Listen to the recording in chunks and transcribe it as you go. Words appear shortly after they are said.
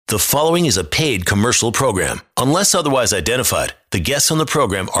The following is a paid commercial program. Unless otherwise identified, the guests on the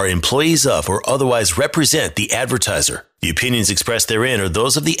program are employees of or otherwise represent the advertiser. The opinions expressed therein are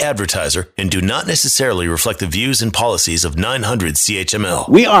those of the advertiser and do not necessarily reflect the views and policies of 900 CHML.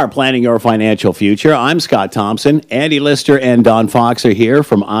 We are planning your financial future. I'm Scott Thompson. Andy Lister and Don Fox are here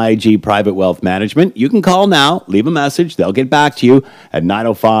from IG Private Wealth Management. You can call now, leave a message. They'll get back to you at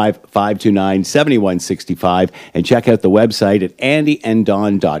 905-529-7165 and check out the website at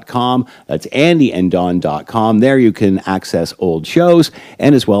andyanddon.com. That's andyanddon.com. There you can access old shows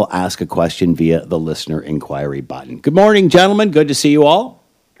and as well ask a question via the listener inquiry button. Good morning, gentlemen. Good to see you all.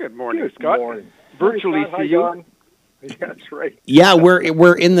 Good morning, Scott. Good morning. Virtually see you. Don. Yeah, that's right. Yeah,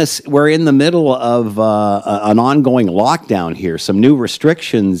 we're in the middle of an ongoing lockdown here. Some new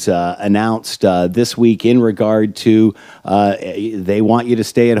restrictions announced this week in regard to they want you to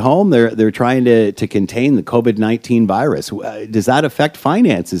stay at home. They're trying to contain the COVID-19 virus. Does that affect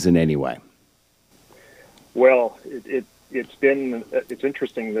finances in any way? Well, it's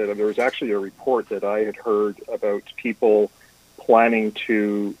interesting that there was actually a report that I had heard about people planning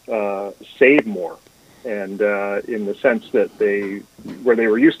to save more, and in the sense that where they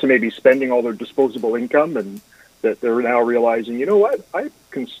were used to maybe spending all their disposable income, and that they're now realizing, you know what, I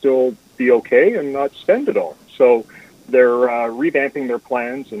can still be okay and not spend it all. So they're revamping their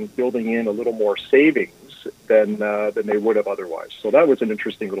plans and building in a little more savings than they would have otherwise. So that was an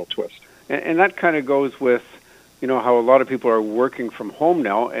interesting little twist. And that kind of goes with, how a lot of people are working from home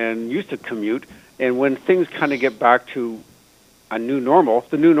now and used to commute. And when things kind of get back to a new normal,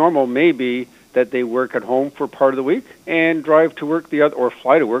 the new normal may be that they work at home for part of the week and drive to work or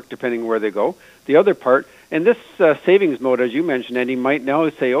fly to work, depending where they go. The other part, and this savings mode, as you mentioned, Eddie, might now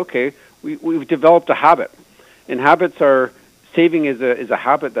say, okay, we've developed a habit. And habits are, saving is a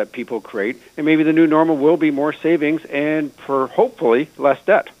habit that people create. And maybe the new normal will be more savings and for hopefully less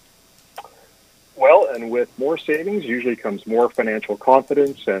debt. Well, and with more savings usually comes more financial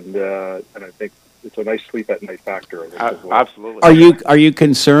confidence, and I think it's a nice sleep at night factor. Absolutely. Are you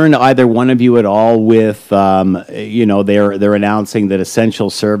concerned, either one of you at all, with they're announcing that essential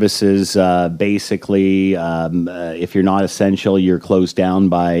services basically, if you're not essential, you're closed down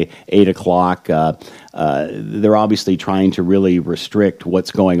by 8:00. They're obviously trying to really restrict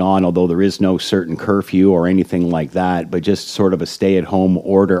what's going on, although there is no certain curfew or anything like that, but just sort of a stay-at-home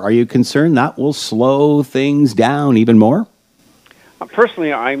order. Are you concerned that will slow things down even more?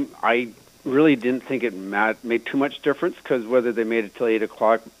 Personally, I really didn't think it made too much difference, because whether they made it till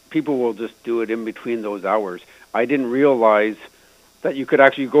 8:00, people will just do it in between those hours. I didn't realize that you could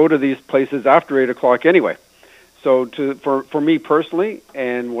actually go to these places after 8:00 anyway. So for me personally,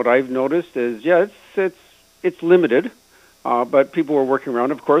 and what I've noticed is, it's limited, but people are working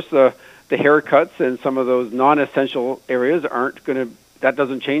around. Of course, the haircuts and some of those non-essential areas that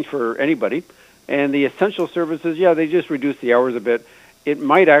doesn't change for anybody. And the essential services, they just reduce the hours a bit. It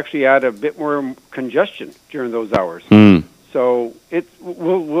might actually add a bit more congestion during those hours. So I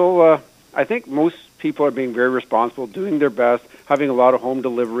think most people are being very responsible, doing their best, having a lot of home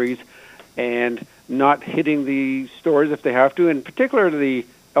deliveries, and not hitting the stores if they have to. And particularly the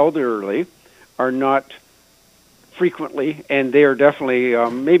elderly are not frequently, and they are definitely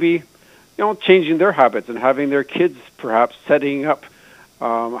maybe changing their habits and having their kids perhaps setting up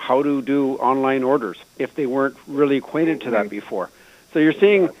how to do online orders if they weren't really acquainted to that before. So you're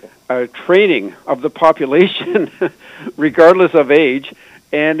seeing a training of the population, regardless of age,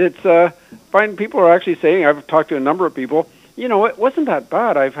 and it's people are actually saying, I've talked to a number of people, it wasn't that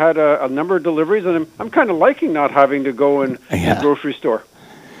bad. I've had a number of deliveries, and I'm kind of liking not having to go in the grocery store.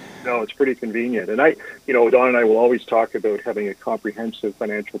 No, it's pretty convenient. And Don and I will always talk about having a comprehensive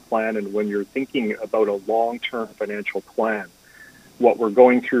financial plan, and when you're thinking about a long-term financial plan, what we're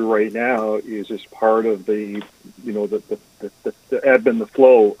going through right now is just part of the ebb and the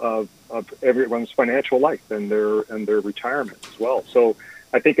flow of everyone's financial life and their retirement as well. So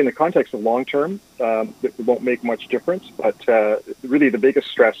I think in the context of long term, it won't make much difference. But really, the biggest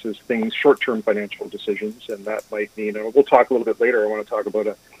stress is short-term financial decisions, and that might mean. And we'll talk a little bit later. I want to talk about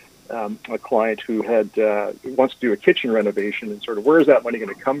a client who wants to do a kitchen renovation, and sort of where is that money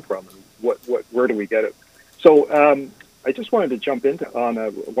going to come from, and where do we get it? So I just wanted to jump on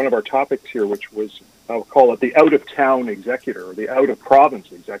one of our topics here, which was, I'll call it the out-of-town executor, or the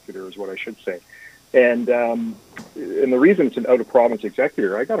out-of-province executor is what I should say. And the reason it's an out-of-province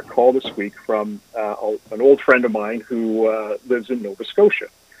executor, I got a call this week from an old friend of mine who lives in Nova Scotia.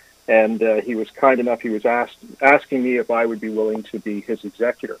 And he was kind enough, he was asking me if I would be willing to be his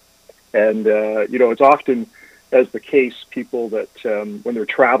executor. And, it's often as the case, people that when they're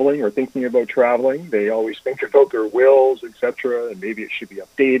traveling or thinking about traveling, they always think about their wills, etc., and maybe it should be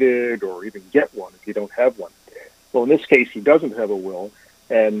updated or even get one if you don't have one. Well, in this case, he doesn't have a will,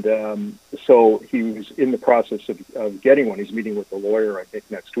 and so he was in the process of getting one. He's meeting with a lawyer, I think,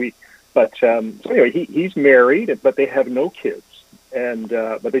 next week. But so anyway, he's married, but they have no kids, and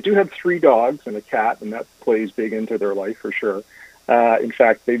but they do have 3 dogs and a cat, and that plays big into their life for sure. In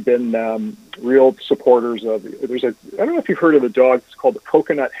fact, they've been real supporters of. I don't know if you've heard of a dog. It's called the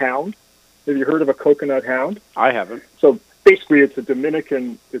Coconut Hound. Have you heard of a Coconut Hound? I haven't. So basically, it's a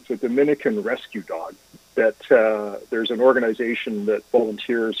Dominican rescue dog. That there's an organization that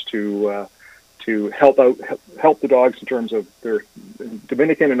volunteers to help the dogs in terms of their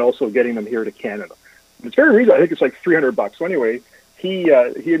Dominican and also getting them here to Canada. And it's very reasonable. I think it's like $300. So anyway, he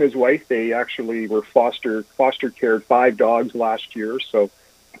and his wife, they actually were foster cared 5 dogs last year. So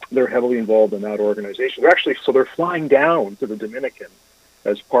they're heavily involved in that organization. They're flying down to the Dominican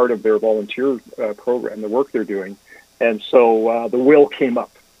as part of their volunteer program, the work they're doing. And so the will came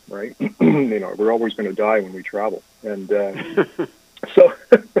up. Right, we're always going to die when we travel, and so.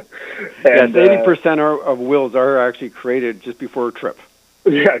 And 80% of wills are actually created just before a trip.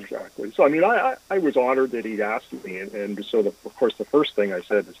 Yeah, exactly. So I mean, I was honored that he'd asked me, and so of course the first thing I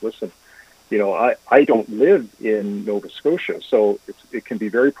said is, listen, I don't live in Nova Scotia, so it can be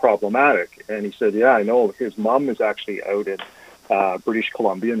very problematic. And he said, yeah, I know. His mom is actually out in British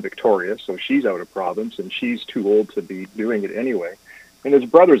Columbia in Victoria, so she's out of province, and she's too old to be doing it anyway. And his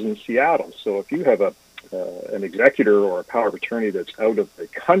brother's in Seattle, so if you have an executor or a power of attorney that's out of the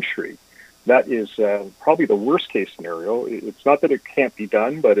country, that is probably the worst case scenario. It's not that it can't be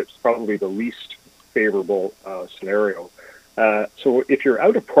done, but it's probably the least favorable scenario. So if you're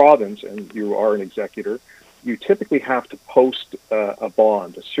out of province and you are an executor, you typically have to post a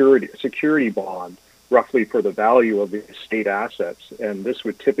bond, a security bond, roughly for the value of the estate assets. And this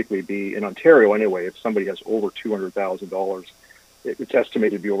would typically be, in Ontario anyway, if somebody has over $200,000, it's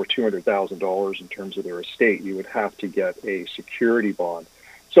estimated to be over $200,000 in terms of their estate, you would have to get a security bond.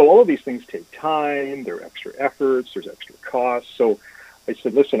 So all of these things take time, there are extra efforts, there's extra costs. So I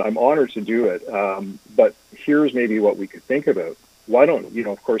said, listen, I'm honored to do it, but here's maybe what we could think about. Why don't,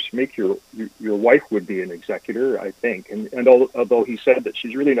 of course, make your wife would be an executor, I think. And although he said that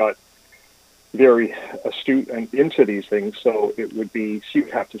she's really not very astute and into these things, so it would be, she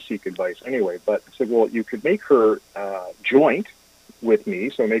would have to seek advice anyway. But I said, well, you could make her joint with me,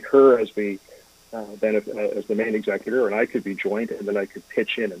 so make her as the as the main executor, and I could be joint, and then I could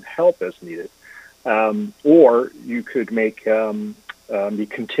pitch in and help as needed. Or you could make the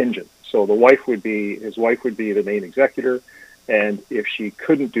contingent. So his wife would be the main executor, and if she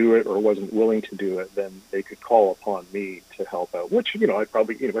couldn't do it or wasn't willing to do it, then they could call upon me to help out. Which I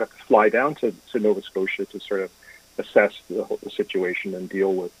probably would have to fly down to Nova Scotia to sort of assess the situation and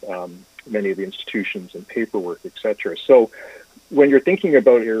deal with many of the institutions and paperwork, etc. So when you're thinking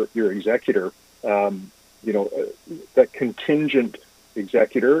about your executor, that contingent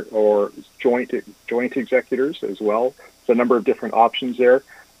executor or joint executors as well. There's a number of different options there,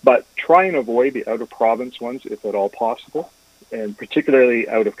 but try and avoid the out of province ones if at all possible, and particularly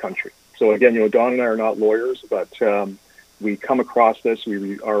out of country. So again, Don and I are not lawyers, but we come across this.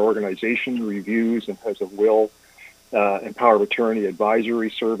 Our organization reviews and has a will and power of attorney advisory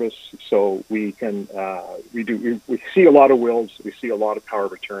service. So we can we see a lot of wills, we see a lot of power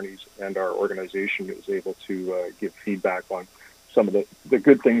of attorneys, and our organization is able to give feedback on some of the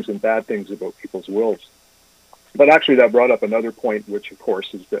good things and bad things about people's wills. But actually, that brought up another point, which of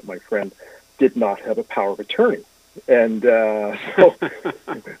course is that my friend did not have a power of attorney, and so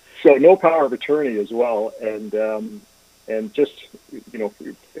no power of attorney as well, and just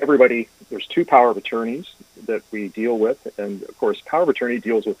everybody, there's 2 power of attorneys that we deal with, and of course power of attorney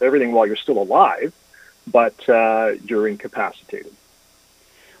deals with everything while you're still alive, but you're incapacitated.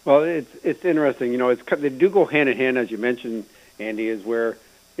 Well, it's interesting. They do go hand in hand, as you mentioned, Andy, is where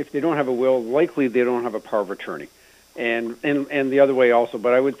if they don't have a will, likely they don't have a power of attorney, and the other way also.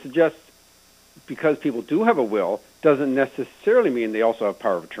 But I would suggest, because people do have a will, doesn't necessarily mean they also have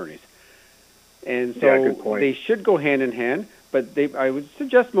power of attorneys. And so they should go hand in hand, but I would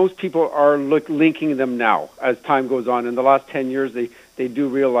suggest most people are linking them now as time goes on. In the last 10 years, they do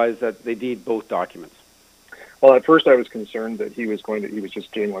realize that they need both documents. Well, at first I was concerned that he was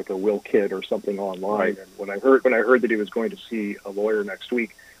just doing like a will kit or something online. Right. And when I heard that he was going to see a lawyer next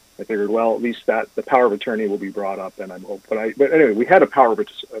week, I figured, well, at least that the power of attorney will be brought up, and I'm hoping. But anyway, we had a power of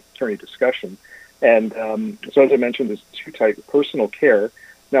attorney discussion, and so as I mentioned, there's 2 types: personal care.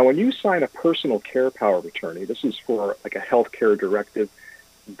 Now, when you sign a personal care power of attorney, this is for like a healthcare directive.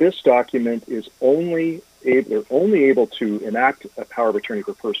 This document is only they're only able to enact a power of attorney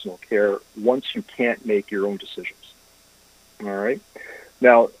for personal care once you can't make your own decisions. All right.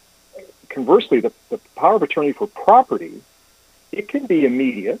 Now, conversely, the power of attorney for property, it can be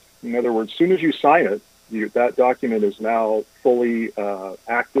immediate. In other words, as soon as you sign it, that document is now fully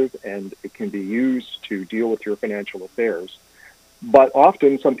active and it can be used to deal with your financial affairs. But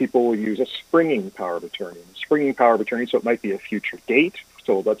often some people will use a springing power of attorney. Springing power of attorney, so it might be a future date.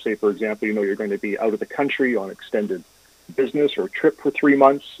 So let's say, for example, you're going to be out of the country on extended business or trip for 3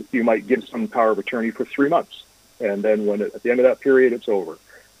 months. You might give some power of attorney for 3 months. And then at the end of that period, it's over.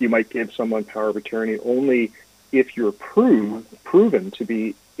 You might give someone power of attorney only if you're proven to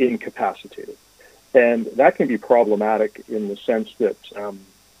be incapacitated. And that can be problematic in the sense that,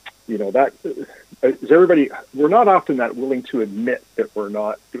 we're not often that willing to admit that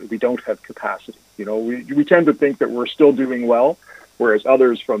we don't have capacity. We tend to think that we're still doing well, whereas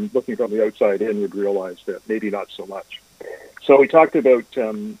others looking from the outside in would realize that maybe not so much. So we talked about,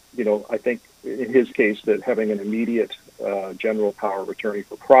 I think in his case that having an immediate general power of attorney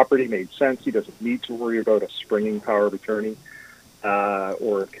for property made sense. He doesn't need to worry about a springing power of attorney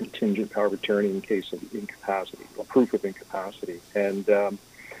or a contingent power of attorney in case of incapacity, or proof of incapacity. And I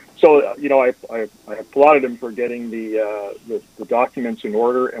applauded him for getting the documents in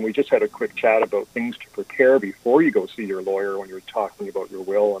order, and we just had a quick chat about things to prepare before you go see your lawyer when you're talking about your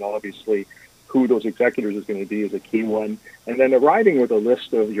will, and obviously who those executors is going to be is a key one. And then arriving with a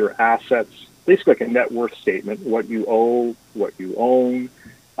list of your assets, basically like a net worth statement, what you owe, what you own,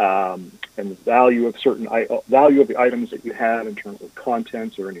 and the value of the items that you have in terms of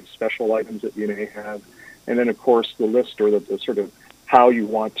contents or any special items that you may have. And then, of course, the list or the sort of how you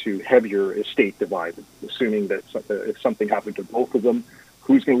want to have your estate divided, assuming that if something happened to both of them,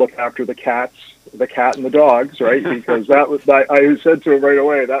 who's going to look after the cat and the dogs, right? Because I said to him right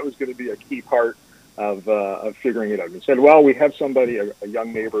away, that was going to be a key part of figuring it out. He said, well, we have somebody, a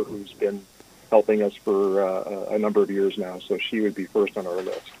young neighbor who's been helping us for a number of years now, so she would be first on our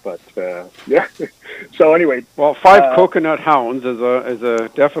list. But yeah, so anyway. Well, 5 coconut hounds is a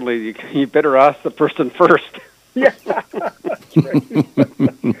definitely, you better ask the person first. Yeah, that's right.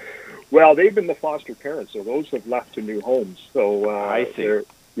 Well, they've been the foster parents, so those have left to new homes. So I see.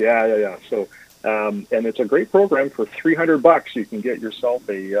 Yeah. So, and it's a great program for $300. You can get yourself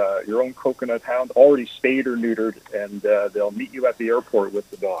your own coconut hound, already spayed or neutered, and they'll meet you at the airport with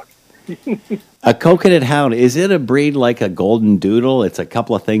the dog. A coconut hound, is it a breed like a golden doodle? It's a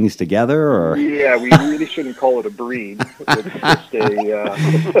couple of things together, or? Yeah, we really shouldn't call it a breed.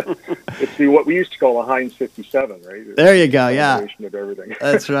 It's what we used to call a Heinz 57, right? There you go, yeah. Of everything.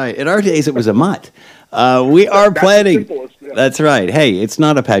 That's right. In our days, it was a mutt. We are planning. Yeah. That's right. Hey, it's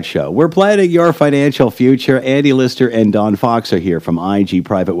not a pet show. We're planning your financial future. Andy Lister and Don Fox are here from IG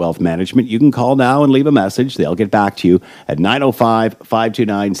Private Wealth Management. You can call now and leave a message. They'll get back to you at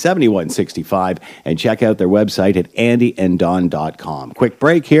 905-529-7165 and check out their website at andyanddon.com. Quick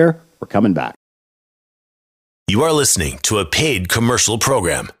break here. We're coming back. You are listening to a paid commercial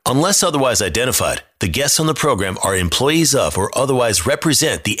program. Unless otherwise identified, the guests on the program are employees of or otherwise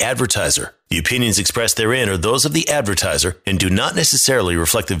represent the advertiser. The opinions expressed therein are those of the advertiser and do not necessarily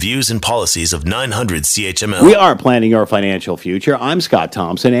reflect the views and policies of 900 CHML. We are planning your financial future. I'm Scott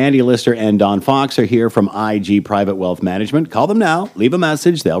Thompson. Andy Lister and Don Fox are here from IG Private Wealth Management. Call them now. Leave a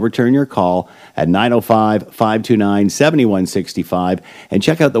message. They'll return your call at 905-529-7165. And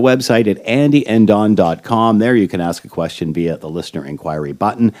check out the website at andyanddon.com. There you can ask a question via the listener inquiry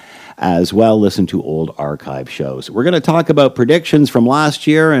button. As well, listen to old archive shows. We're going to talk about predictions from last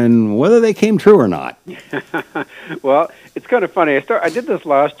year and whether they came true or not. Well, it's kind of funny. I did this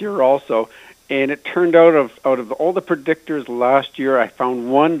last year also, and it turned out of all the predictors last year, I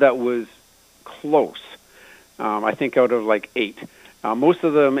found one that was close. I think out of like 8. Most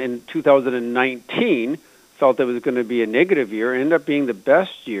of them in 2019 felt it was going to be a negative year, ended up being the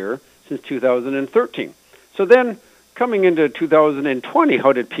best year since 2013. So then, coming into 2020,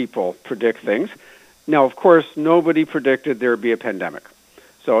 how did people predict things? Now, of course, nobody predicted there would be a pandemic.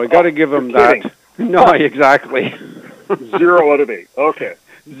 So I got to give them that. No, exactly. 0 out of 8. Okay.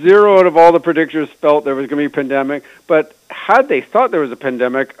 0 out of all the predictors felt there was going to be a pandemic. But had they thought there was a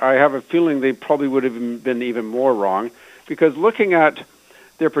pandemic, I have a feeling they probably would have been even more wrong. Because looking at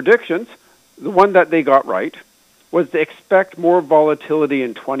their predictions, the one that they got right was to expect more volatility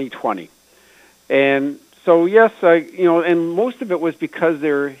in 2020. And so, yes, and most of it was because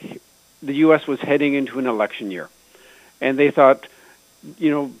the U.S. was heading into an election year. And they thought,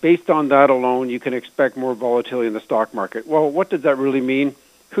 based on that alone, you can expect more volatility in the stock market. Well, what does that really mean?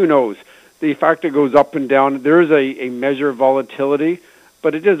 Who knows? The factor goes up and down. There is a measure of volatility,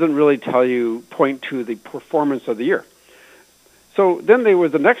 but it doesn't really point to the performance of the year. So then there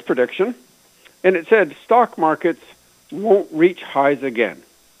was the next prediction, and it said stock markets won't reach highs again.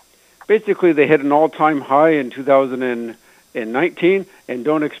 Basically, they hit an all-time high in 2019 and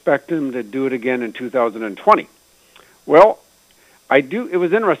don't expect them to do it again in 2020. Well, it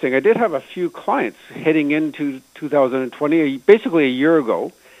was interesting. I did have a few clients heading into 2020, basically a year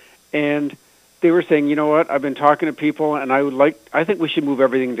ago, and they were saying, you know what, I've been talking to people, and I think we should move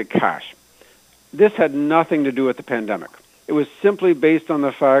everything to cash. This had nothing to do with the pandemic. It was simply based on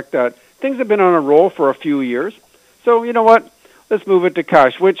the fact that things have been on a roll for a few years. So, you know what, let's move it to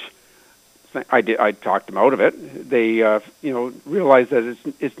cash, which I did. I talked them out of it. They, realized that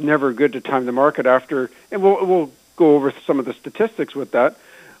it's never good to time the market after, and we'll go over some of the statistics with that,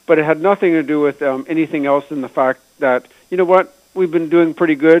 but it had nothing to do with anything else than the fact that, you know what, we've been doing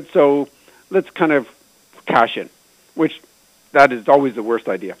pretty good, so let's kind of cash in, which that is always the worst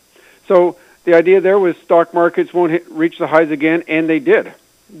idea. So the idea there was stock markets won't reach the highs again, and they did.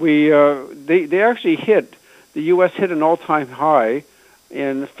 They actually hit, the U.S. hit an all-time high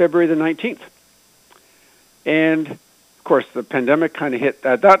in February the 19th. And, of course, the pandemic kind of hit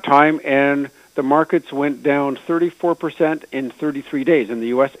at that time, and the markets went down 34% in 33 days in the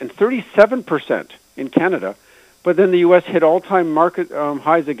U.S. and 37% in Canada. But then the U.S. hit all-time market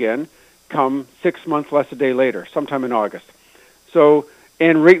highs again come 6 months less a day later, sometime in August. So,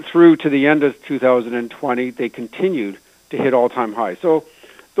 and right through to the end of 2020, they continued to hit all-time highs. So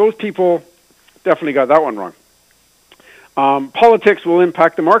those people definitely got that one wrong. Politics will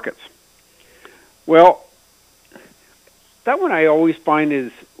impact the markets. Well, that one I always find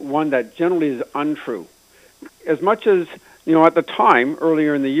is one that generally is untrue. As much as, at the time,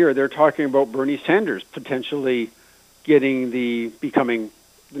 earlier in the year, they're talking about Bernie Sanders potentially becoming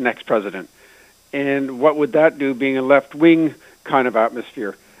the next president. And what would that do, being a left-wing kind of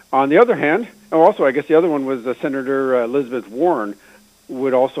atmosphere? On the other hand, also I guess the other one was Senator Elizabeth Warren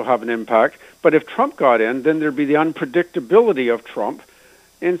would also have an impact. But if Trump got in, then there'd be the unpredictability of Trump.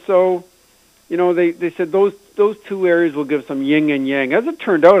 And so, they said those two areas will give some yin and yang. As it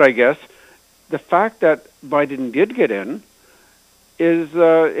turned out, I guess, the fact that Biden did get in is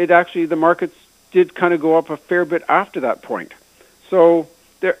the markets did kind of go up a fair bit after that point. So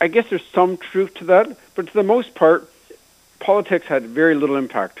I guess there's some truth to that, but to the most part, politics had very little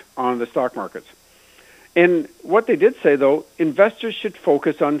impact on the stock markets. And what they did say, though, investors should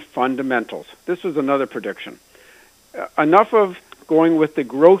focus on fundamentals. This was another prediction. Enough of going with the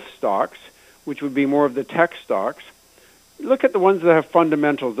growth stocks, which would be more of the tech stocks. Look at the ones that have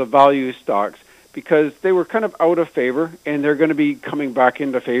fundamentals, the value stocks, because they were kind of out of favor, and they're going to be coming back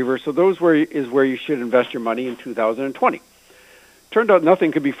into favor. So those is where you should invest your money in 2020. Turned out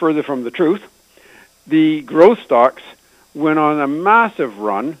nothing could be further from the truth. The growth stocks went on a massive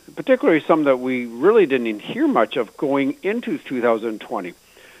run, particularly some that we really didn't even hear much of going into 2020.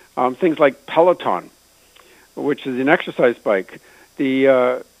 Things like Peloton, which is an exercise bike,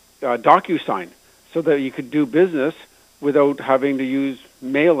 the DocuSign, so that you could do business without having to use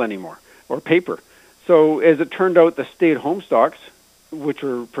mail anymore or paper. So as it turned out, the stay-at-home stocks, which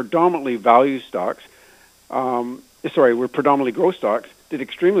were predominantly value stocks, were predominantly growth stocks, did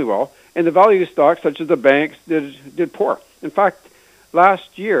extremely well. And the value stocks, such as the banks, did poor. In fact,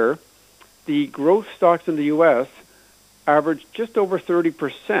 last year, the growth stocks in the U.S. averaged just over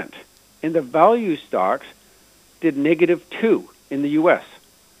 30%, and the value stocks did -2 in the U.S.,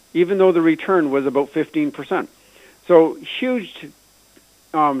 even though the return was about 15%. So huge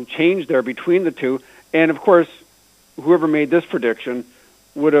change there between the two. And, of course, whoever made this prediction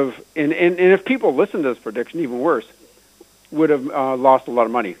would have, and if people listened to this prediction, even worse, would have lost a lot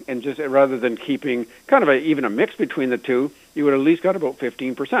of money. And just rather than keeping kind of even a mix between the two, you would have at least got about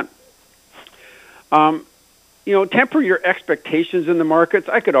 15%. Temper your expectations in the markets.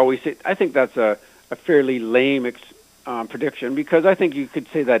 I could always say, I think that's a fairly lame prediction, because I think you could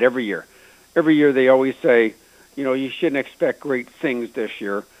say that every year. Every year they always say, you shouldn't expect great things this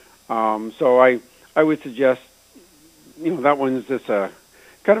year. So I would suggest, that one's just a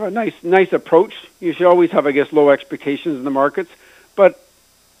kind of a nice approach. You should always have, I guess, low expectations in the markets, but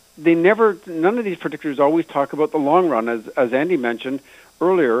none of these predictors always talk about the long run. As Andy mentioned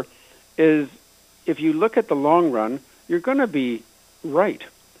earlier, is if you look at the long run, you're going to be right.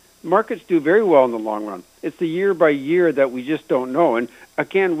 Markets do very well in the long run. It's the year by year that we just don't know. And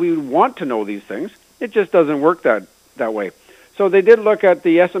again, we want to know these things. It just doesn't work that way. So they did look at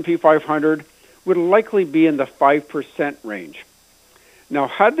the S&P 500 would likely be in the 5% range. Now,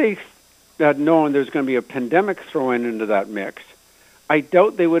 had they had known there's going to be a pandemic thrown into that mix, I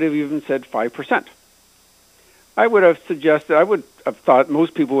doubt they would have even said 5%. I would have suggested, I would have thought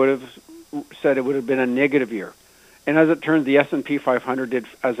most people would have said it would have been a negative year. And as it turns, the S&P 500 did,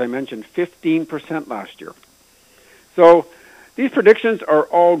 as I mentioned, 15% last year. So these predictions are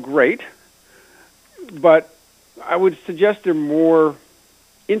all great, but I would suggest they're more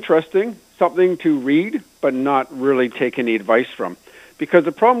interesting, something to read, but not really take any advice from. Because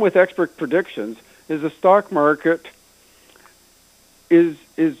the problem with expert predictions is the stock market is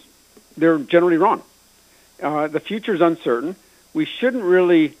they're generally wrong. The future is uncertain. We shouldn't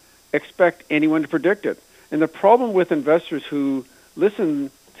really expect anyone to predict it. And the problem with investors who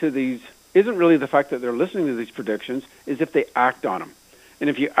listen to these isn't really the fact that they're listening to these predictions, is if they act on them. And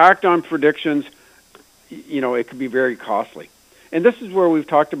if you act on predictions, it can be very costly. And this is where we've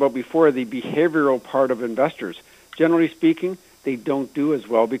talked about before, the behavioral part of investors. Generally speaking, they don't do as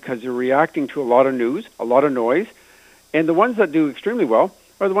well because they're reacting to a lot of news, a lot of noise. And the ones that do extremely well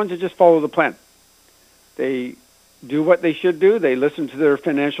are the ones that just follow the plan. They do what they should do. They listen to their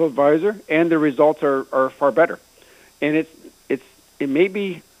financial advisor, and the results are far better. And it may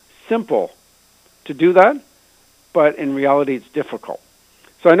be simple to do that, but in reality, it's difficult.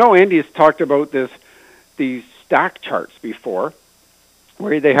 So I know Andy has talked about these stack charts before,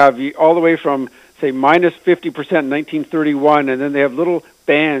 where they have all the way from, say, minus 50% in 1931, and then they have little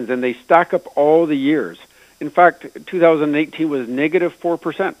bands, and they stack up all the years. In fact, 2018 was negative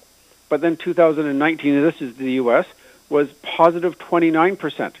 4%. But then 2019, and this is the U.S., was positive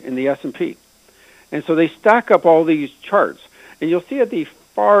 29% in the S&P. And so they stack up all these charts. And you'll see at the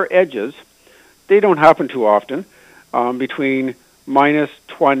far edges, they don't happen too often, between minus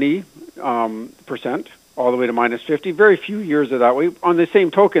 20% all the way to minus 50. Very few years are that way. On the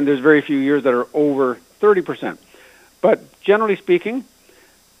same token, there's very few years that are over 30%. But generally speaking,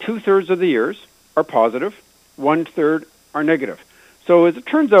 2/3 of the years are positive, 1/3 are negative. So as it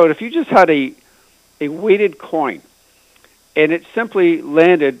turns out, if you just had a weighted coin and it simply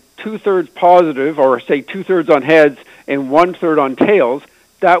landed 2/3 positive, or say 2/3 on heads and 1/3 on tails,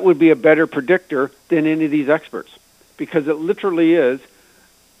 that would be a better predictor than any of these experts, because it literally is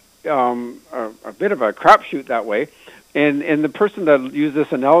a bit of a crapshoot that way. And the person that used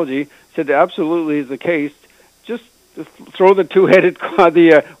this analogy said it absolutely is the case. Just throw the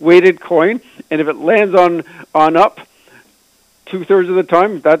the weighted coin, and if it lands on up 2/3 of the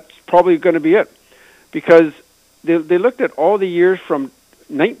time, that's probably going to be it. Because they looked at all the years from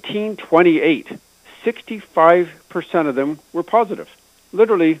 1928, 65% of them were positive,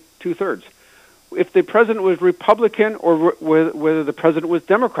 literally 2/3. If the president was Republican or whether the president was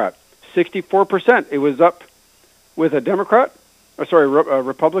Democrat, 64%. It was up with a Democrat, a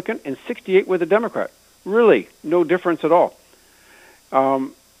Republican, and 68 with a Democrat. Really, no difference at all.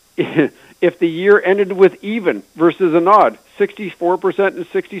 If the year ended with even versus an odd, 64% and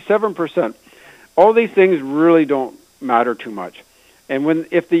 67%. All these things really don't matter too much. And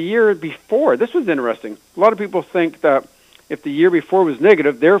if the year before, this was interesting. A lot of people think that if the year before was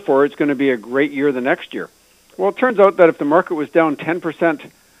negative, therefore it's going to be a great year the next year. Well, it turns out that if the market was down 10%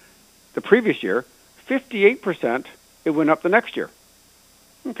 the previous year, 58% it went up the next year.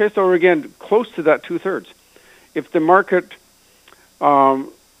 Okay, so we're again close to that 2/3. If the market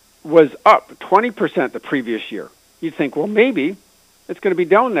was up 20% the previous year, you'd think, well, maybe it's going to be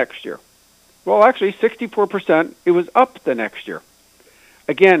down next year. Well, actually, 64%, it was up the next year.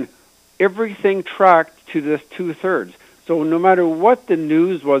 Again, everything tracked to this 2/3. So no matter what the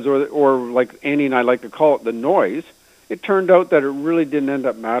news was, or like Andy and I like to call it, the noise, it turned out that it really didn't end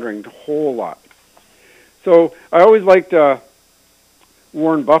up mattering a whole lot. So I always liked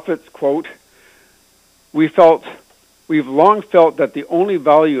Warren Buffett's quote, we've long felt that the only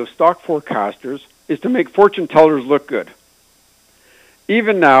value of stock forecasters is to make fortune tellers look good.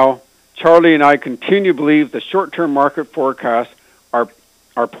 Even now, Charlie and I continue to believe the short-term market forecasts are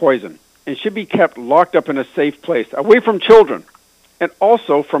poison and should be kept locked up in a safe place, away from children, and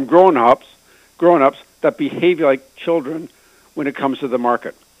also from grown-ups that behave like children when it comes to the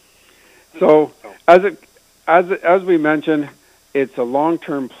market. So, as we mentioned, it's a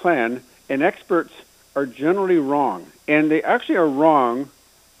long-term plan, and experts are generally wrong, and they actually are wrong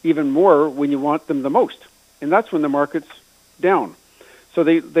even more when you want them the most, and that's when the market's down. So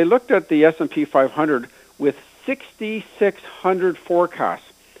they looked at the S&P 500 with 6,600 forecasts,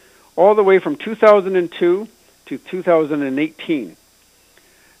 all the way from 2002 to 2018.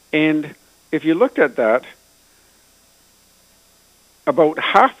 And if you looked at that, about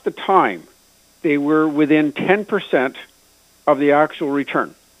half the time they were within 10% of the actual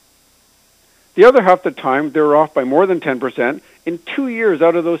return. The other half the time, they were off by more than 10%. In 2 years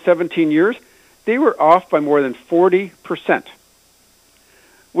out of those 17 years, they were off by more than 40%.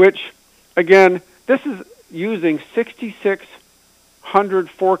 Which, again, this is using 6,600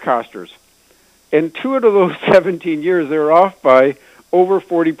 forecasters. And 2 out of those 17 years, they're off by over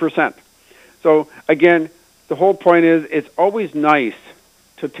 40%. So again, the whole point is it's always nice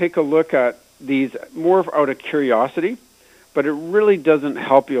to take a look at these more out of curiosity, but it really doesn't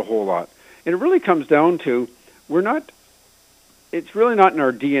help you a whole lot. And it really comes down to it's really not in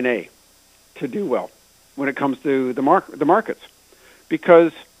our DNA to do well when it comes to the markets,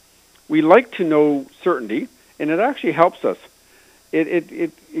 because we like to know certainty, and it actually helps us.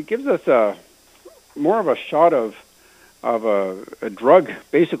 It gives us more of a shot of a drug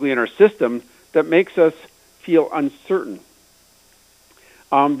basically in our system that makes us feel uncertain.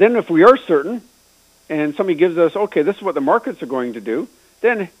 Then if we are certain and somebody gives us, okay, this is what the markets are going to do,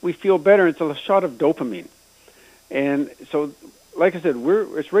 then we feel better. It's a shot of dopamine. And so, like I said,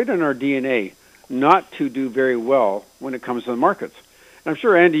 it's right in our DNA not to do very well when it comes to the markets. And I'm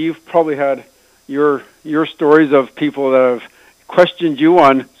sure, Andy, you've probably had your stories of people that have questioned you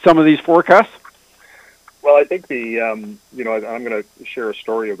on some of these forecasts. Well, I think I'm going to share a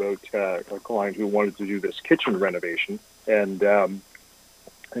story about a client who wanted to do this kitchen renovation, and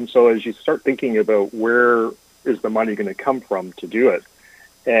so as you start thinking about where is the money going to come from to do it,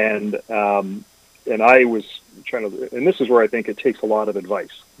 and I was trying to, and this is where I think it takes a lot of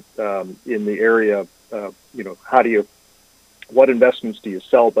advice in the area of, what investments do you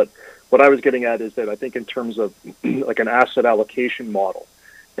sell? But what I was getting at is that I think in terms of like an asset allocation model.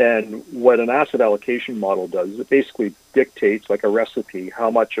 And what an asset allocation model does is it basically dictates, like a recipe,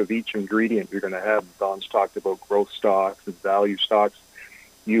 how much of each ingredient you're going to have. Don's talked about growth stocks and value stocks,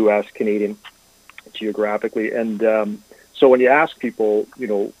 U.S., Canadian, geographically. And so when you ask people,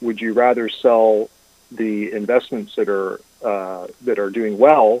 would you rather sell the investments that are doing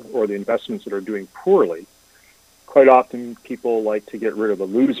well or the investments that are doing poorly? Quite often, people like to get rid of the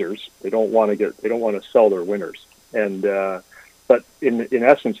losers. They don't want to sell their winners. And but in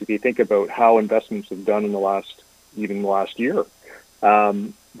essence, if you think about how investments have done in the last year,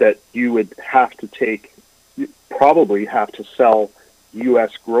 that you would probably have to sell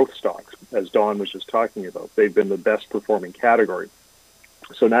U.S. growth stocks, as Don was just talking about. They've been the best performing category.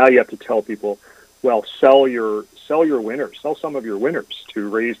 So now you have to tell people, well, sell your winners, sell some of your winners to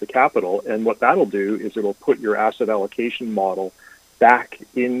raise the capital, and what that'll do is it'll put your asset allocation model back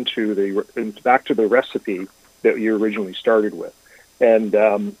to the recipe that you originally started with. And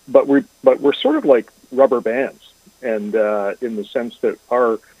but we're sort of like rubber bands, and in the sense that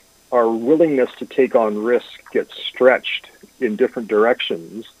our willingness to take on risk gets stretched in different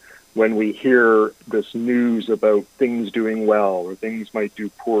directions when we hear this news about things doing well or things might do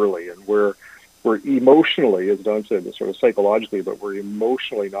poorly, and we're emotionally, as Don said, sort of psychologically, but we're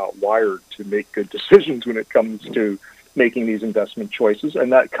emotionally not wired to make good decisions when it comes to making these investment choices,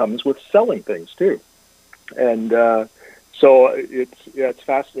 and that comes with selling things too. And so it's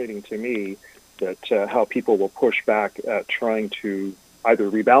fascinating to me that how people will push back at trying to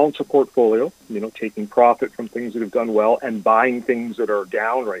either rebalance a portfolio, taking profit from things that have done well and buying things that are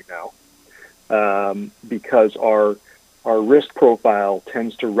down right now, because our risk profile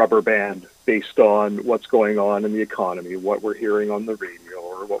tends to rubber band based on what's going on in the economy, what we're hearing on the radio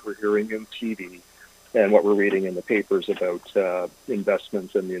or what we're hearing in TV, and what we're reading in the papers about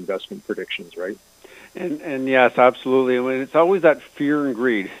investments and the investment predictions, right? And yes, absolutely. I mean, it's always that fear and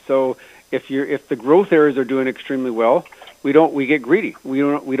greed. So if the growth areas are doing extremely well, we get greedy. We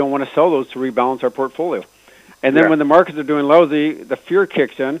don't want to sell those to rebalance our portfolio. And then when the markets are doing lousy, the fear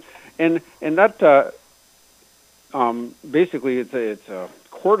kicks in, and that basically it's a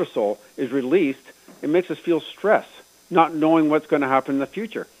cortisol is released. It makes us feel stress, not knowing what's going to happen in the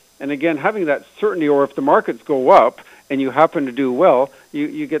future. And again, having that certainty, or if the markets go up and you happen to do well,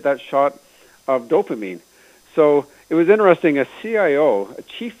 you get that shot of dopamine. So it was interesting, a CIO, a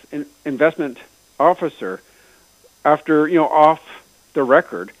chief investment officer, after, off the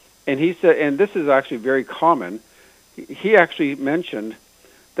record, and he said, and this is actually very common, he actually mentioned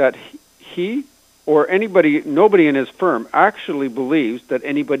that he or nobody in his firm actually believes that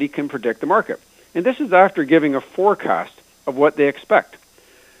anybody can predict the market. And this is after giving a forecast of what they expect.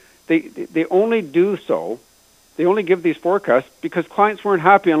 They only do so, they only give these forecasts because clients weren't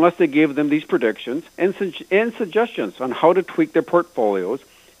happy unless they gave them these predictions and suggestions on how to tweak their portfolios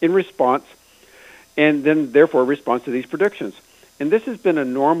in response, and then therefore response to these predictions. And this has been a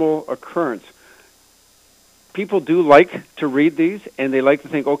normal occurrence. People do like to read these, and they like to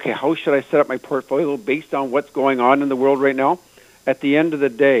think, okay, how should I set up my portfolio based on what's going on in the world right now? At the end of the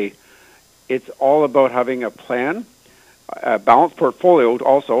day, it's all about having a plan, a balanced portfolio.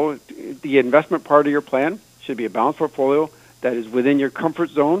 Also, the investment part of your plan should be a balanced portfolio that is within your comfort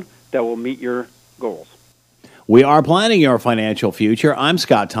zone that will meet your goals. We are planning your financial future. I'm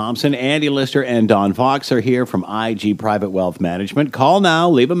Scott Thompson. Andy Lister and Don Fox are here from IG Private Wealth Management. Call now,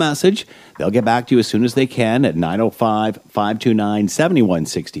 leave a message. They'll get back to you as soon as they can at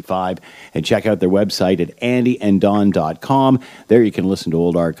 905-529-7165 and check out their website at andyanddon.com. There you can listen to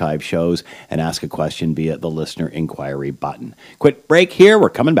old archive shows and ask a question via the listener inquiry button. Quick break here. We're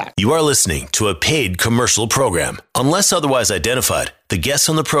coming back. You are listening to a paid commercial program. Unless otherwise identified, the guests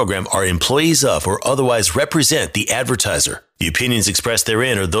on the program are employees of or otherwise represent the advertiser. The opinions expressed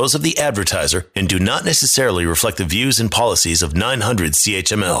therein are those of the advertiser and do not necessarily reflect the views and policies of 900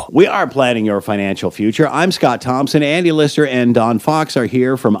 CHML. We are planning your financial future. I'm Scott Thompson. Andy Lister and Don Fox are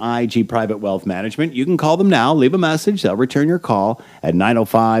here from IG Private Wealth Management. You can call them now, leave a message. They'll return your call at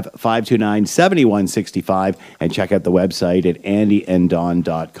 905-529-7165 and check out the website at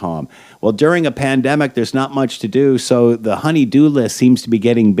andyanddon.com. Well, during a pandemic, there's not much to do, so the honey-do list seems to be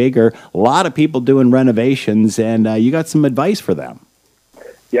getting bigger. A lot of people doing renovations, and you got some advice for them.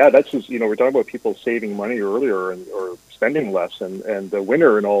 Yeah, that's just, we're talking about people saving money earlier or spending less, and the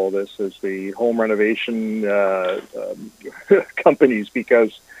winner in all of this is the home renovation companies,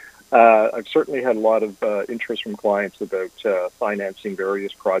 because I've certainly had a lot of interest from clients about financing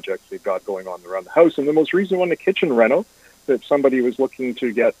various projects they've got going on around the house, and the most recent one, the kitchen reno, that somebody was looking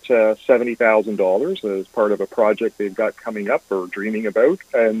to get $70,000 as part of a project they've got coming up or dreaming about.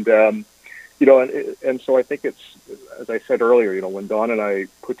 And, and so I think it's, as I said earlier, when Don and I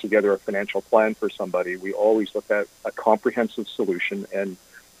put together a financial plan for somebody, we always look at a comprehensive solution. And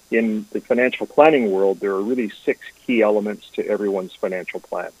in the financial planning world, there are really 6 key elements to everyone's financial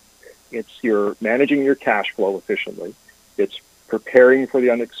plan. It's your managing your cash flow efficiently. It's preparing for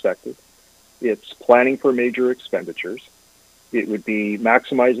the unexpected. It's planning for major expenditures. It would be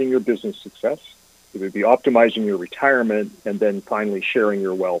maximizing your business success. It would be optimizing your retirement, and then finally sharing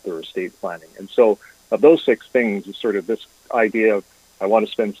your wealth or estate planning. And so of those 6 things is sort of this idea of I want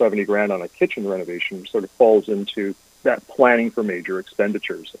to spend $70,000 on a kitchen renovation sort of falls into that planning for major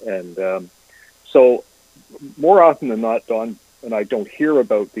expenditures. And so more often than not, Don and I don't hear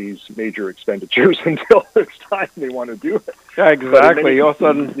about these major expenditures until it's time they want to do it. Yeah, exactly. All of a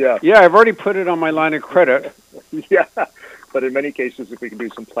sudden, yeah, I've already put it on my line of credit. Yeah. But in many cases, if we can do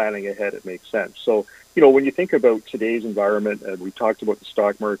some planning ahead, it makes sense. So, when you think about today's environment, and we talked about the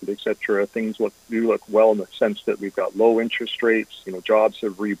stock market, et cetera, things do look well in the sense that we've got low interest rates. Jobs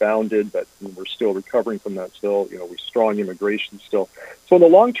have rebounded, but we're still recovering from that still. We're strong immigration still. So in the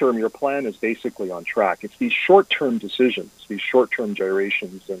long term, your plan is basically on track. It's these short-term decisions, these short-term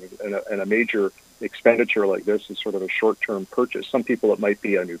gyrations, and a major expenditure like this is sort of a short-term purchase. Some people, it might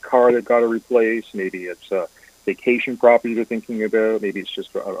be a new car they've got to replace. Maybe it's a vacation property they're thinking about. Maybe it's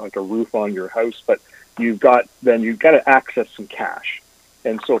just like a roof on your house, but you've got to access some cash.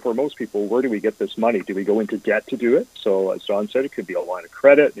 And so for most people, where do we get this money? Do we go into debt to do it? So as Don said, it could be a line of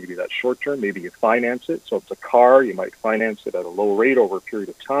credit. Maybe that's short term. Maybe you finance it. So if it's a car, you might finance it at a low rate over a period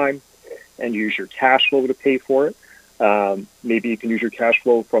of time and use your cash flow to pay for it. Maybe you can use your cash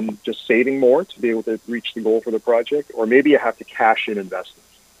flow from just saving more to be able to reach the goal for the project, or maybe you have to cash in investments.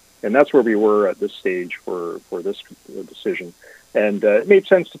 And that's where we were at this stage for this decision. And it made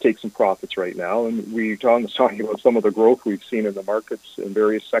sense to take some profits right now. And Don was talking about some of the growth we've seen in the markets in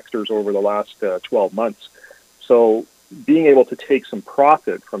various sectors over the last 12 months. So being able to take some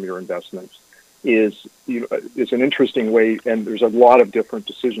profit from your investments is an interesting way. And there's a lot of different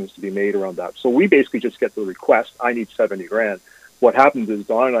decisions to be made around that. So we basically just get the request, I need $70,000. What happens is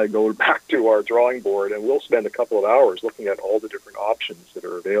Don and I go back to our drawing board, and we'll spend a couple of hours looking at all the different options that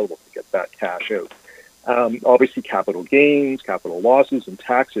are available to get that cash out. Obviously, capital gains, capital losses, and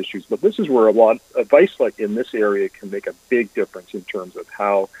tax issues. But this is where a lot of advice like in this area can make a big difference in terms of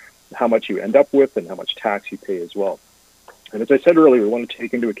how much you end up with and how much tax you pay as well. And as I said earlier, we want to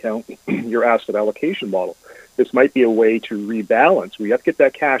take into account your asset allocation model. This might be a way to rebalance. We have to get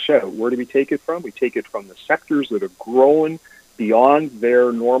that cash out. Where do we take it from? We take it from the sectors that have grown beyond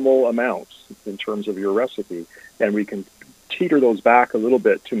their normal amounts in terms of your recipe, and we can teeter those back a little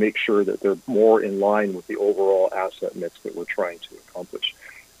bit to make sure that they're more in line with the overall asset mix that we're trying to accomplish.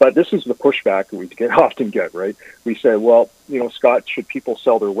 But this is the pushback that we often get, right? We say, well, Scott, should people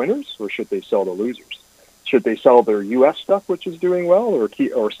sell their winners or should they sell the losers? Should they sell their U.S. stuff, which is doing well, or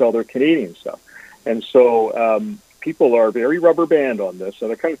sell their Canadian stuff? And so people are very rubber band on this.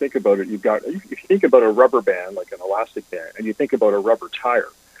 And I kind of think about it, if you think about a rubber band, like an elastic band, and you think about a rubber tire,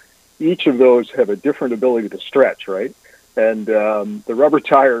 each of those have a different ability to stretch, right? And the rubber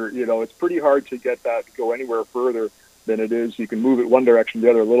tire, it's pretty hard to get that to go anywhere further than it is. You can move it one direction or the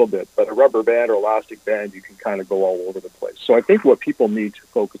other a little bit, but a rubber band or elastic band, you can kind of go all over the place. So I think what people need to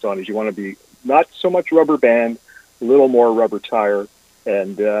focus on is you want to be not so much rubber band, a little more rubber tire,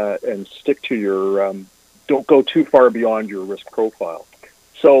 and stick to your, don't go too far beyond your risk profile.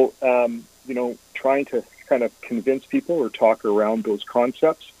 So, trying to kind of convince people or talk around those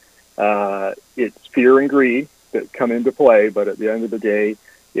concepts, it's fear and greed that come into play, but at the end of the day,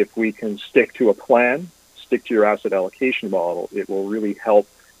 if we can stick to a plan, stick to your asset allocation model, it will really help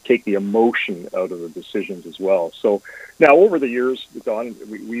take the emotion out of the decisions as well. So now over the years, Don,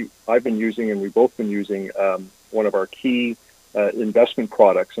 I've been using, and we've both been using one of our key investment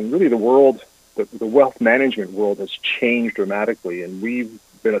products, and really the world, the wealth management world has changed dramatically, and we've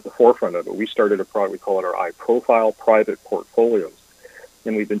been at the forefront of it. We started a product, we call it our iProfile Private Portfolios,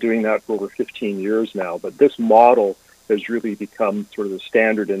 and we've been doing that for over 15 years now. But this model has really become sort of the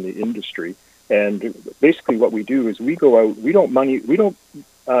standard in the industry. And basically what we do is we go out, we don't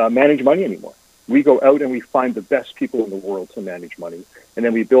manage money anymore. We go out and we find the best people in the world to manage money. And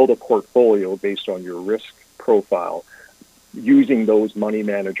then we build a portfolio based on your risk profile using those money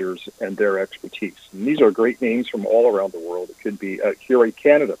managers and their expertise. And these are great names from all around the world. It could be here in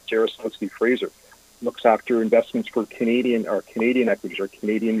Canada, Jarislowsky Fraser looks after investments for Canadian equities, or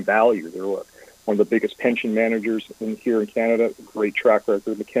Canadian value. They're one of the biggest pension managers here in Canada, great track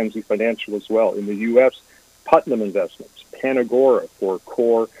record, Mackenzie Financial as well. In the U.S., Putnam Investments, Panagora for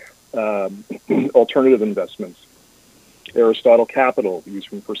core alternative investments, Aristotle Capital, used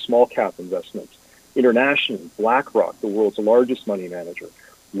for small cap investments, internationally, BlackRock, the world's largest money manager,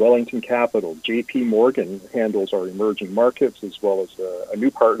 Wellington Capital, JP Morgan handles our emerging markets, as well as a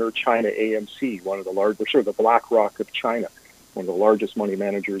new partner, China AMC, one of the largest, sort of the BlackRock of China, one of the largest money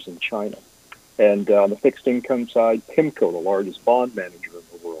managers in China. And on the fixed income side, PIMCO, the largest bond manager in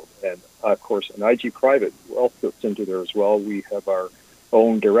the world. And, of course, an IG Private Wealth fits into there as well. We have our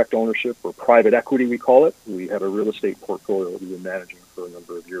own direct ownership, or private equity, we call it. We have a real estate portfolio that we've been managing for a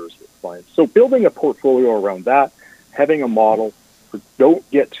number of years with clients. So building a portfolio around that, having a model, don't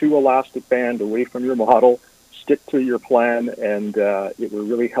get too elastic band away from your model, stick to your plan, and it will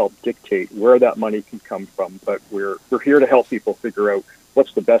really help dictate where that money can come from. But we're here to help people figure out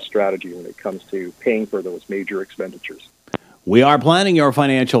what's the best strategy when it comes to paying for those major expenditures. We are planning your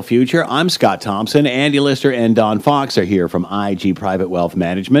financial future. I'm Scott Thompson. Andy Lister and Don Fox are here from IG Private Wealth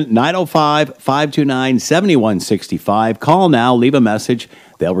Management. 905-529-7165. Call now. Leave a message.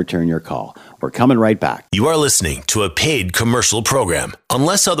 They'll return your call. We're coming right back. You are listening to a paid commercial program.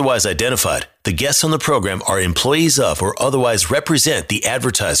 Unless otherwise identified, the guests on the program are employees of or otherwise represent the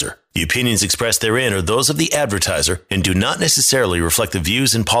advertiser. The opinions expressed therein are those of the advertiser and do not necessarily reflect the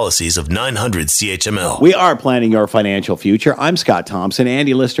views and policies of 900 CHML. We are planning your financial future. I'm Scott Thompson.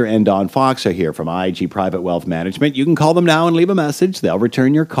 Andy Lister and Don Fox are here from IG Private Wealth Management. You can call them now and leave a message. They'll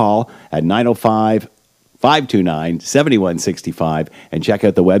return your call at 905-529-7165, and check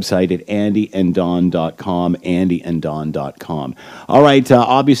out the website at andyanddon.com, andyanddon.com. All right,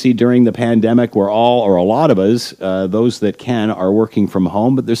 obviously during the pandemic, we're all, or a lot of us, those that can, are working from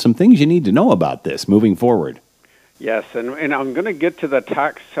home, but there's some things you need to know about this moving forward. Yes, and I'm going to get to the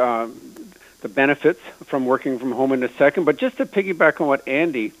tax, the benefits from working from home in a second, but just to piggyback on what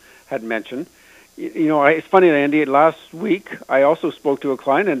Andy had mentioned, it's funny, Andy, last week I also spoke to a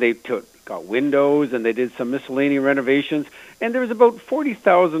client, and they got windows, and they did some miscellaneous renovations, and there was about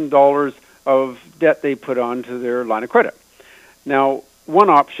 $40,000 of debt they put onto their line of credit. Now, one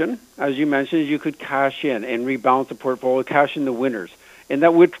option, as you mentioned, is you could cash in and rebalance the portfolio, cash in the winners, and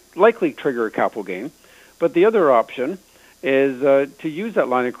that would likely trigger a capital gain. But the other option is to use that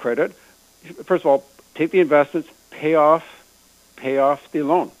line of credit. First of all, take the investments, pay off the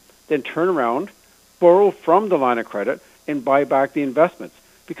loan, then turn around, borrow from the line of credit, and buy back the investments.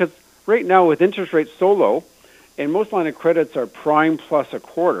 Because right now, with interest rates so low, and most line of credits are prime plus a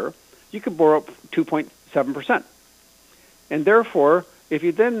quarter, you could borrow up 2.7%. And therefore, if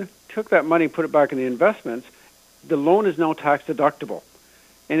you then took that money and put it back in the investments, the loan is now tax deductible.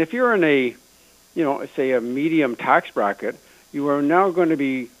 And if you're in a, say a medium tax bracket, you are now going to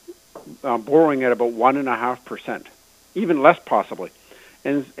be borrowing at about 1.5%, even less possibly.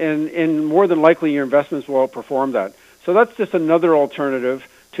 And more than likely, your investments will outperform that. So that's just another alternative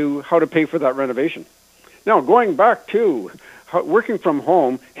to how to pay for that renovation. Now, going back to working from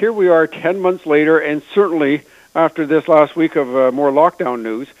home, here we are 10 months later, and certainly after this last week of more lockdown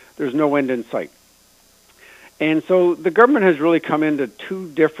news, there's no end in sight. And so the government has really come into two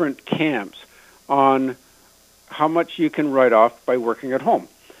different camps on how much you can write off by working at home.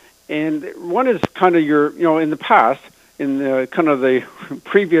 And one is kind of in the past, in the kind of the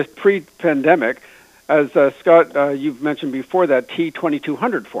previous pre-pandemic, as Scott, you've mentioned before, that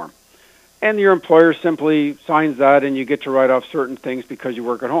T2200 form. And your employer simply signs that, and you get to write off certain things because you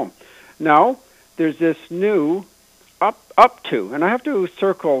work at home. Now, there's this new up to, and I have to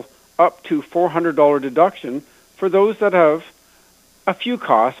circle up to $400 deduction for those that have a few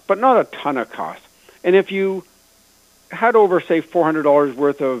costs, but not a ton of costs. And if you had over, say, $400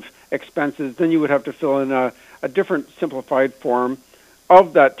 worth of expenses, then you would have to fill in a different simplified form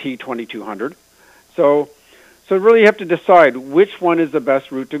of that T2200. So really you have to decide which one is the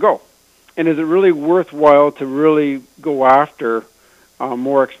best route to go. And is it really worthwhile to really go after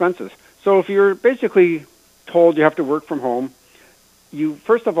more expenses? So if you're basically told you have to work from home, you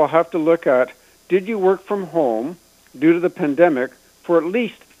first of all have to look at, did you work from home due to the pandemic for at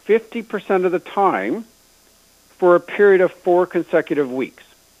least 50% of the time for a period of 4 consecutive weeks?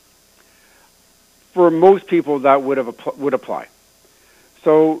 For most people, that would apply.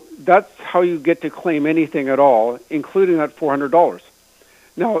 So that's how you get to claim anything at all, including that $400.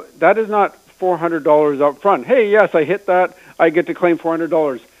 Now, that is not $400 up front. Hey, yes, I hit that. I get to claim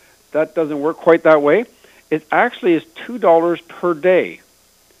 $400. That doesn't work quite that way. It actually is $2 per day,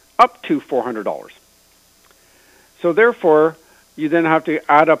 up to $400. So therefore, you then have to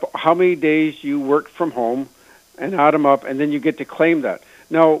add up how many days you worked from home and add them up, and then you get to claim that.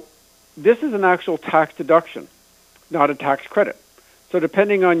 Now, this is an actual tax deduction, not a tax credit. So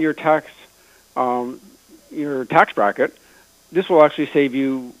depending on your tax bracket, this will actually save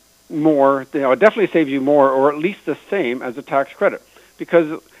you more. It definitely saves you more, or at least the same as a tax credit.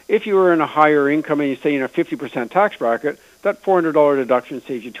 Because if you were in a higher income and you say in a 50% tax bracket, that $400 deduction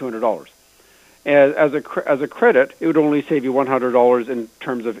saves you $200. As a credit, it would only save you $100 in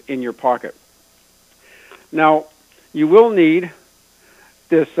terms of in your pocket. Now, you will need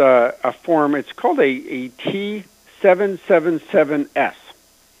this a form. It's called a T777S.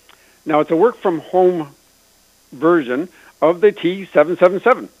 Now, it's a work-from-home version of the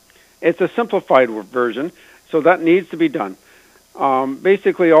T777. It's a simplified version, so that needs to be done.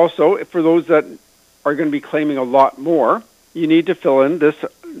 Basically, also, for those that are going to be claiming a lot more, you need to fill in this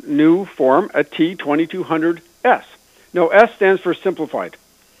new form, a T2200S. Now, S stands for simplified.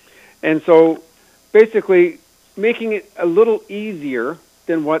 And so, basically, making it a little easier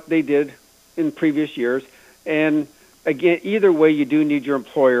than what they did in previous years. And again, either way, you do need your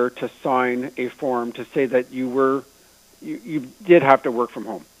employer to sign a form to say that you did have to work from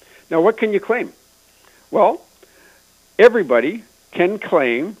home. Now, what can you claim? Well, everybody can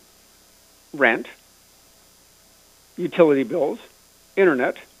claim rent, utility bills,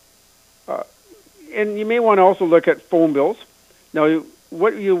 internet, and you may want to also look at phone bills. Now,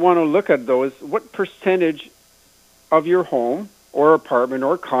 what you want to look at, though, is what percentage of your home or apartment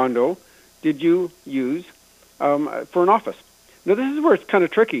or condo did you use for an office? Now, this is where it's kind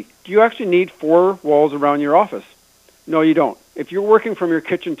of tricky. Do you actually need 4 walls around your office? No, you don't. If you're working from your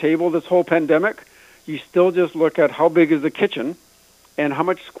kitchen table this whole pandemic, you still just look at how big is the kitchen and how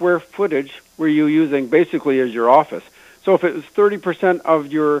much square footage were you using basically as your office. So if it was 30%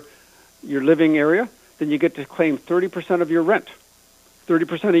 of your living area, then you get to claim 30% of your rent,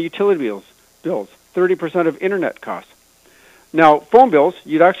 30% of utility bills, 30% of internet costs. Now, phone bills,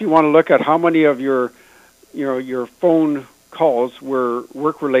 you'd actually want to look at how many of your phone calls were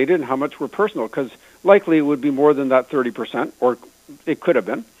work-related and how much were personal, because likely it would be more than that 30%, or it could have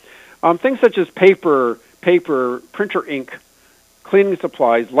been. Things such as paper, printer ink, cleaning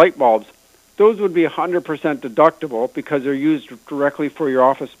supplies, light bulbs, those would be 100% deductible because they're used directly for your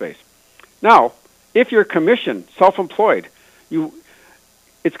office space. Now, if you're commissioned, self-employed,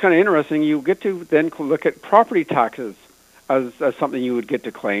 it's kind of interesting. You get to then look at property taxes as something you would get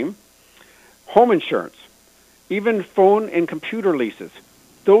to claim. Home insurance, even phone and computer leases,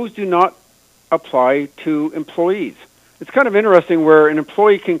 those do not apply to employees. It's kind of interesting where an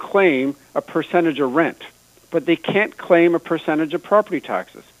employee can claim a percentage of rent, but they can't claim a percentage of property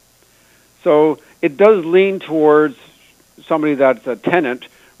taxes. So it does lean towards somebody that's a tenant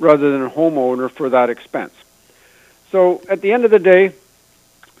rather than a homeowner for that expense. So at the end of the day,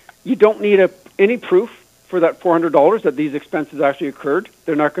 you don't need any proof for that $400 that these expenses actually occurred.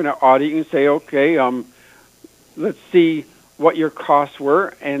 They're not going to audit you and say, okay, let's see what your costs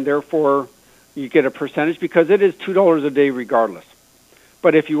were, and therefore you get a percentage, because it is $2 a day regardless.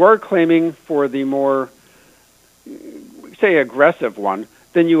 But if you are claiming for the more, say, aggressive one,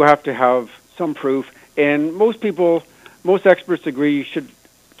 then you have to have some proof. And most experts agree you should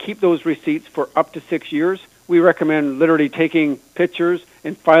keep those receipts for up to 6 years. We recommend literally taking pictures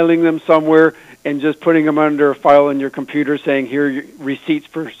and filing them somewhere and just putting them under a file in your computer saying, here are your receipts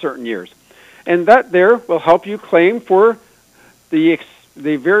for certain years. And that there will help you claim for the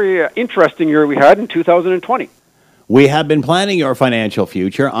very interesting year we had in 2020. We have been planning your financial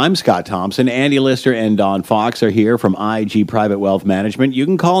future. I'm Scott Thompson. Andy Lister and Don Fox are here from IG Private Wealth Management. You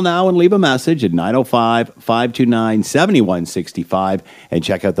can call now and leave a message at 905-529-7165 and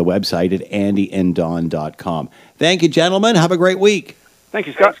check out the website at andyanddon.com. Thank you, gentlemen. Have a great week. Thank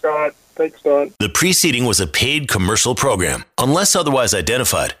you, Scott. Thanks, Don. The preceding was a paid commercial program. Unless otherwise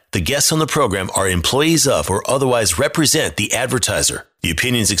identified, the guests on the program are employees of or otherwise represent the advertiser. The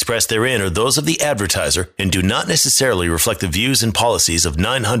opinions expressed therein are those of the advertiser and do not necessarily reflect the views and policies of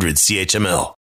 900 CHML.